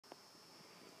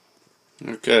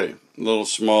Okay, a little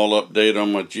small update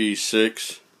on my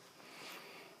G6.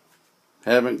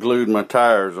 Haven't glued my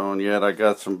tires on yet. I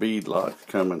got some bead locks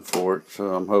coming for it,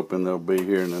 so I'm hoping they'll be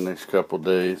here in the next couple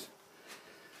days.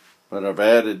 But I've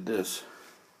added this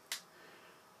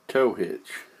tow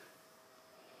hitch.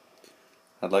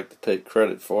 I'd like to take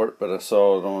credit for it, but I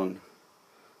saw it on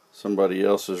somebody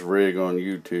else's rig on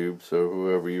YouTube, so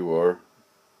whoever you are,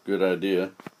 good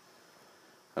idea.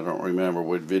 I don't remember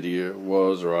what video it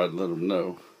was, or I'd let them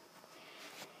know.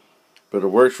 But it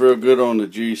works real good on the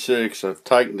G6. I've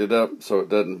tightened it up so it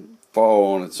doesn't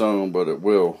fall on its own, but it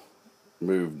will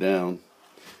move down.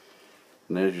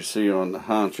 And as you see on the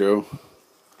honcho,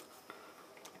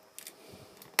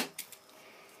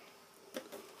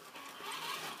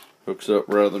 hooks up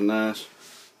rather nice.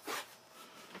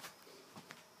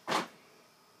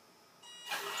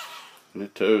 And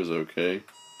it tows okay.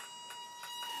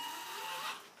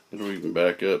 It'll even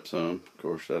back up some. Of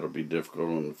course, that'll be difficult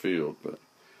on the field, but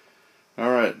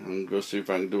alright, I'm going to go see if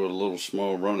I can do a little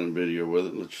small running video with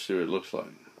it and let you see what it looks like.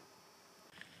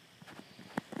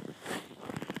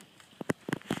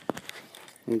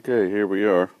 Okay, here we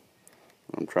are.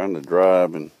 I'm trying to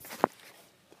drive and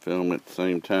film at the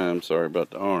same time. Sorry about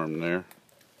the arm there.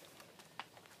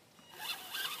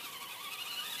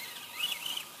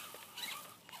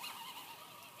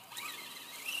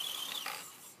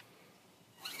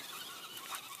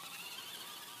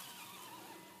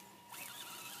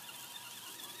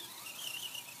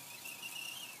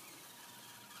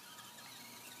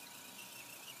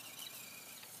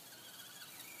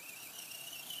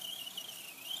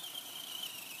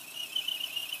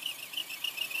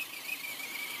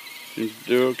 Seems to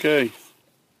do okay.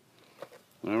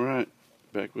 Alright,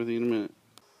 back with you in a minute.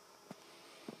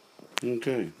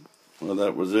 Okay, well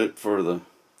that was it for the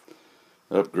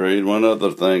upgrade. One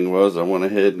other thing was I went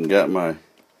ahead and got my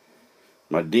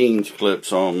Dean's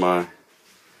clips on my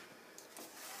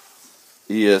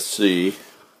ESC,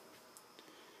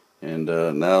 and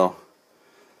now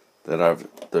that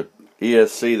the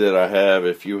ESC that I have,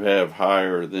 if you have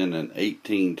higher than an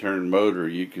 18 turn motor,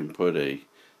 you can put a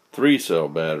 3-cell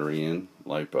battery in,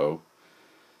 LiPo.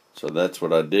 So that's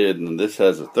what I did, and this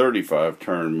has a 35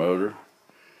 turn motor,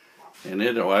 and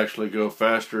it'll actually go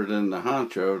faster than the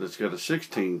honcho that's got a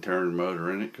 16 turn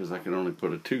motor in it, because I can only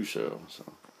put a 2-cell. So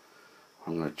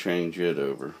I'm going to change it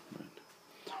over.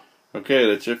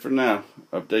 Okay, that's it for now.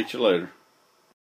 Update you later.